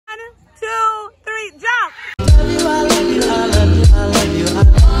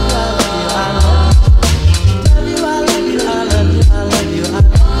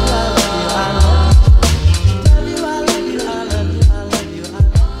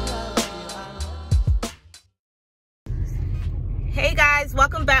guys,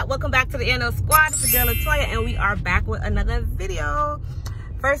 welcome back to the The.a.and.l squad. It's your girl Latoya, and we are back with another video.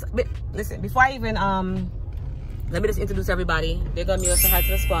 First, listen, before I even let me just introduce everybody. There go Mila, say hi to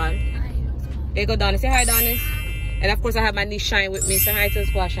the squad. Hi. There go Donnie, say hi Donnie. And of course I have my niece Shine with me. Say hi to the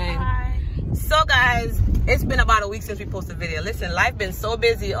squad, Shine. Hi. So guys, it's been about a week since we posted a video. Listen, life been so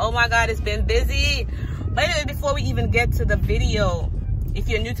busy. Oh my god, it's been busy. But anyway, before we even get to the video, if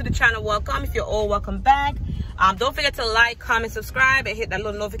you're new to the channel, welcome. If you're old, welcome back. Don't forget to like, comment, subscribe, and hit that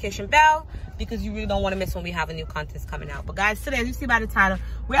little notification bell because you really don't want to miss when we have a new content coming out. But guys, today, as you see by the title,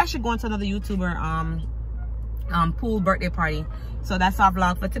 we're actually going to another YouTuber pool birthday party. So that's our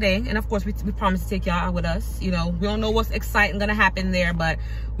vlog for today. And of course, we promise to take y'all out with us. You know, we don't know what's exciting gonna happen there, but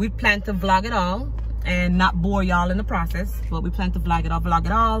we plan to vlog it all and not bore y'all in the process. But we plan to vlog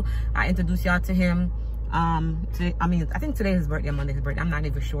it all. I introduce y'all to him. Today, I think today is his birthday, Monday's his birthday, I'm not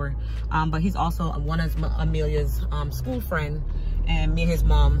even sure, but he's also one of Amelia's school friend, and me and his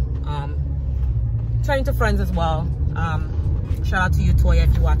mom turning to friends as well. Shout out to you, Toya,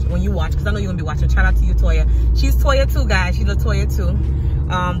 if you watch, when you watch, because I know you're gonna be watching. Shout out to you, Toya. She's Toya too, guys. She's a Toya too.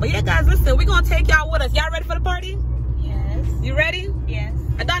 But yeah, guys, listen, we're gonna take y'all with us. Y'all ready for the party? Yes. You ready? Yes.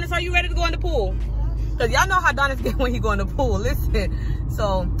 Adonis, are you ready to go in the pool? Because y'all know how Adonis get when he go in the pool. Listen,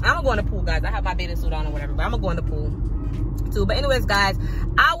 so I'm gonna go in the pool, guys. I have my bathing suit on or whatever, but I'm gonna go in the pool too. But anyways, guys,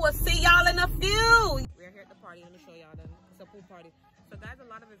 I will see y'all in a few. We're here at the party. Let me show y'all. It's a pool party. So guys, a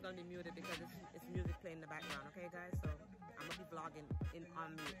lot of it's gonna be muted because it's music playing in the background. Okay, guys. So I'm gonna be vlogging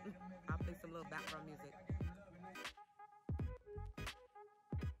on mute. I'll play some little background music.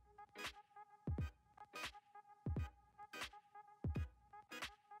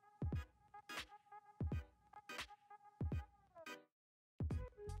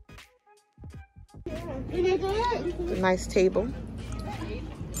 A nice table.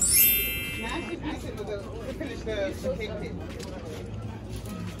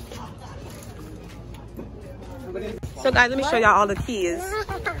 So guys, let me show y'all all the kids.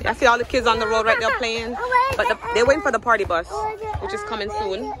 I see all the kids on the road right there playing, but they're waiting for the party bus, which is coming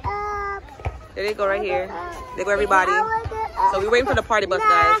soon. There they go right here. There go everybody. So we're waiting for the party bus,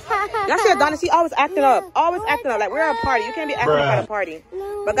 guys. Y'all see Adonis, he always acting up. Always acting up. Like, we're at a party. You can't be acting up at a party.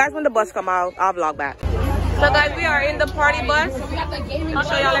 But guys, when the bus come out, I'll vlog back. So guys, we are in the party bus. I'll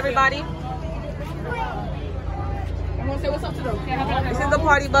show y'all everybody. This is the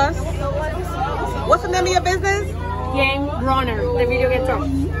party bus. What's the name of your business? Game Runner. The video gets up.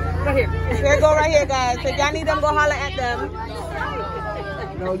 Right here. Here go right here, guys. If y'all need them, go holler at them.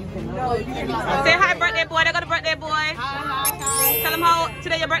 No, you cannot. Say hi, birthday boy. They got a birthday boy. Hi. Tell them how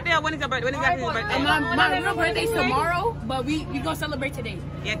today your birthday or when is your birthday? When exactly your birthday? My real birthday's tomorrow, but we gonna celebrate today.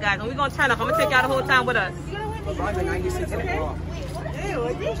 Yeah, guys, and we're gonna turn up. I'm gonna take y'all the whole time with us. Say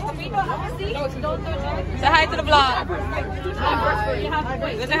hi to the vlog.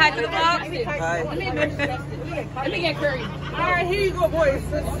 Say hi to the vlog. Hi. Let me get curry. Alright, here you go, boys.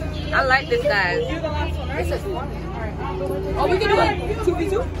 I like this, guys. This is fun. Oh, we can do it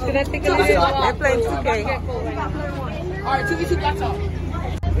 2v2? Should I take a look? They're playing 2K. Alright, 2v2, that's all.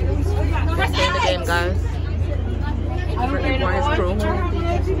 Let's play the game, guys. His crew.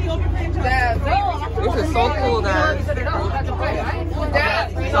 This is so cool, guys.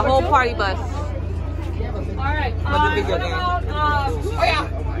 The whole party bus. Alright. With the video game. Oh, yeah.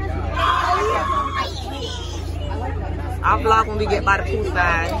 I'll vlog when we get by the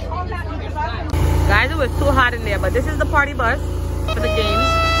poolside. Guys, it was too hot in there, but this is the party bus for the games.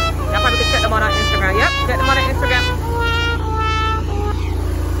 Y'all probably can check them out on Instagram. Yep, check them out on Instagram.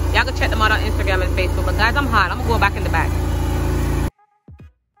 Y'all can check them out on Instagram and Facebook. But guys, I'm hot. I'm gonna go back in the back.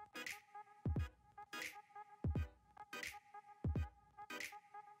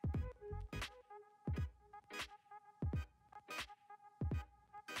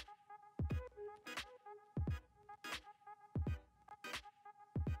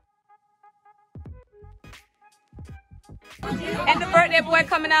 And the birthday boy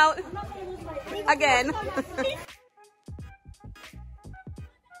coming out again.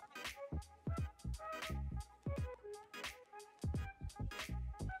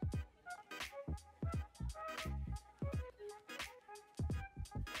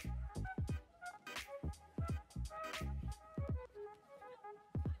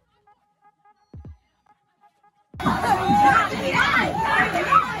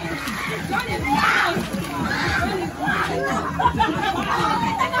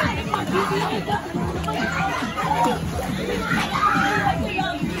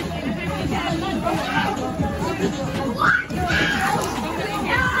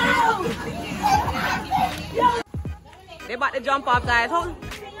 They're about to jump off, guys. Hold on.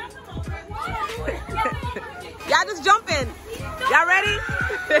 Y'all just jumping. Y'all ready?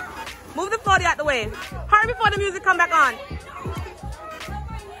 Move the 40 out the way. Hurry before the music come back on.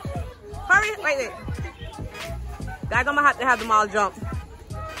 Hurry. Wait. Guys, I'm gonna have to have them all jump.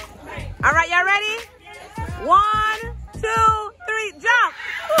 All right, y'all ready? 1, 2, 3, jump.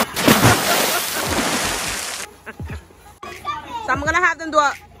 So I'm gonna have them do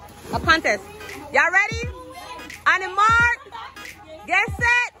a contest. Y'all ready? On the mark, get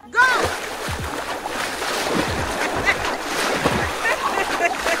set, go.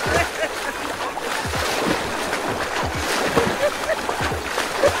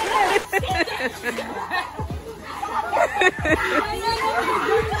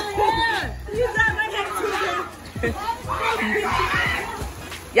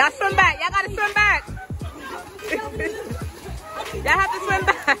 Y'all swim back. Y'all gotta swim back. Y'all have to swim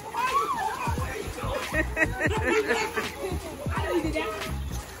back.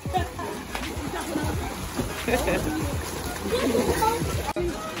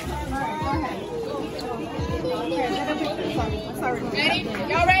 Ready?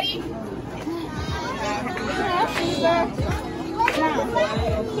 Y'all ready?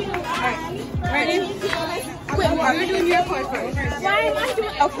 Ready? Wait, you're doing your part first. Why am I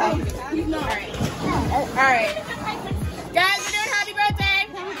doing? Okay. Alright. Guys, we're doing happy birthday.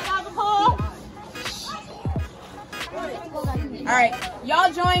 Alright,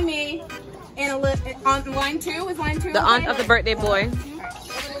 y'all join me in on line 2. Is line 2? The aunt of the birthday boy.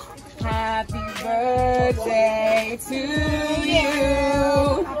 Happy birthday to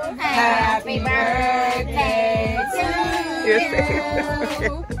you. Happy birthday to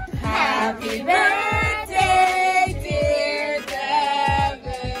you. Happy birthday, dear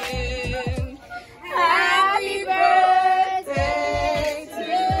Devin. Happy birthday to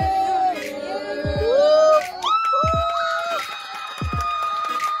you.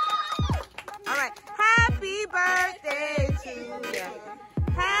 All right. Happy birthday to you.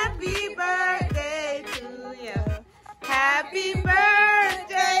 Happy birthday to you. Happy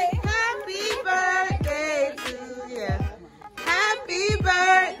birthday. Happy birthday to you. Happy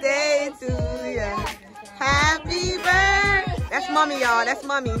birthday to you. Happy birthday. That's mommy, y'all. That's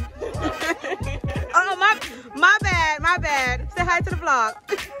mommy. Oh, my bad. My bad. Say hi to the vlog.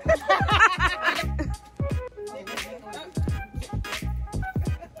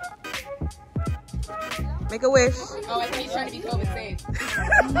 Make a wish. Oh, I think he's trying to be COVID safe.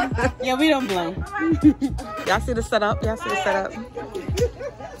 Yeah, we don't blame. Y'all see the setup? Y'all see the setup?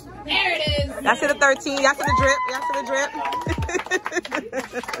 There it is. Y'all see the 13? Y'all see the drip? Y'all see the drip?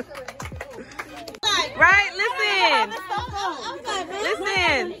 Right?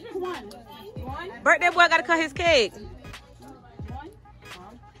 Listen. Birthday boy gotta cut his cake.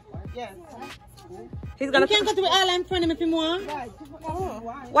 Yeah. He's gonna. You can't cut it with all in front of him if you want.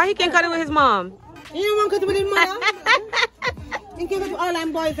 Why he can't cut it with his mom? You don't want to cut it with his mother? You can't cut it with all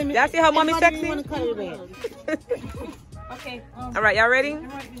them boys. Y'all see how mommy's sexy? Want to cut it with. Okay. All right, y'all ready?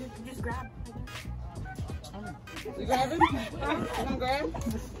 Just grab. You grab him? You gonna grab him?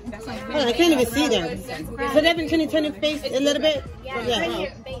 Oh, I can't even see them. So Devin, can you turn your face a little bit?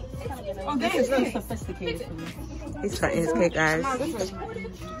 Yeah. Oh, this is really sophisticated for me. He's cutting his cake, guys.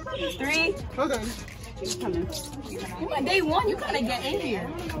 3. Hold on. You at day 1, you gotta get in here.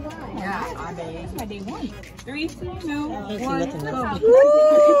 Yeah, you at day 1. 3, 2, 1, go.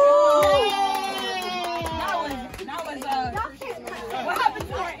 What happened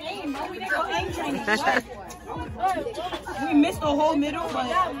to our aim? We didn't go aim training. We missed the whole middle, but.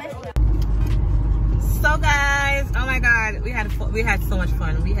 So guys, oh my God, we had so much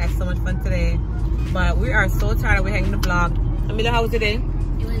fun. We had so much fun today, but we are so tired. We're hanging the vlog. Amelia, how was your day?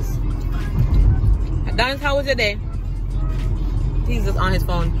 It was fun. Don, how was your day? He's just on his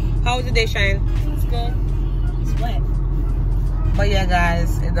phone. How was your day, Shane? It was good. It's wet. But yeah,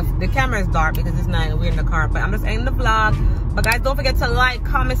 guys, the camera is dark because it's night and we're in the car. But I'm just ending the vlog. But guys, don't forget to like,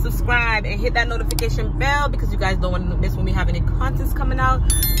 comment, subscribe, and hit that notification bell because you guys don't want to miss when we have any contents coming out.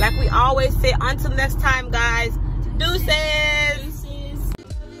 Like we always say, until next time, guys, deuces.